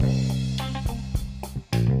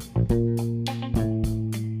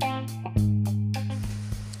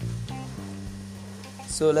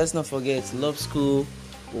So let's not forget, Love School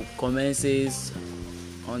will commences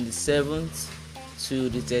on the 7th to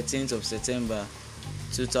the 13th of September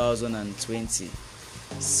 2020.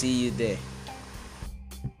 See you there.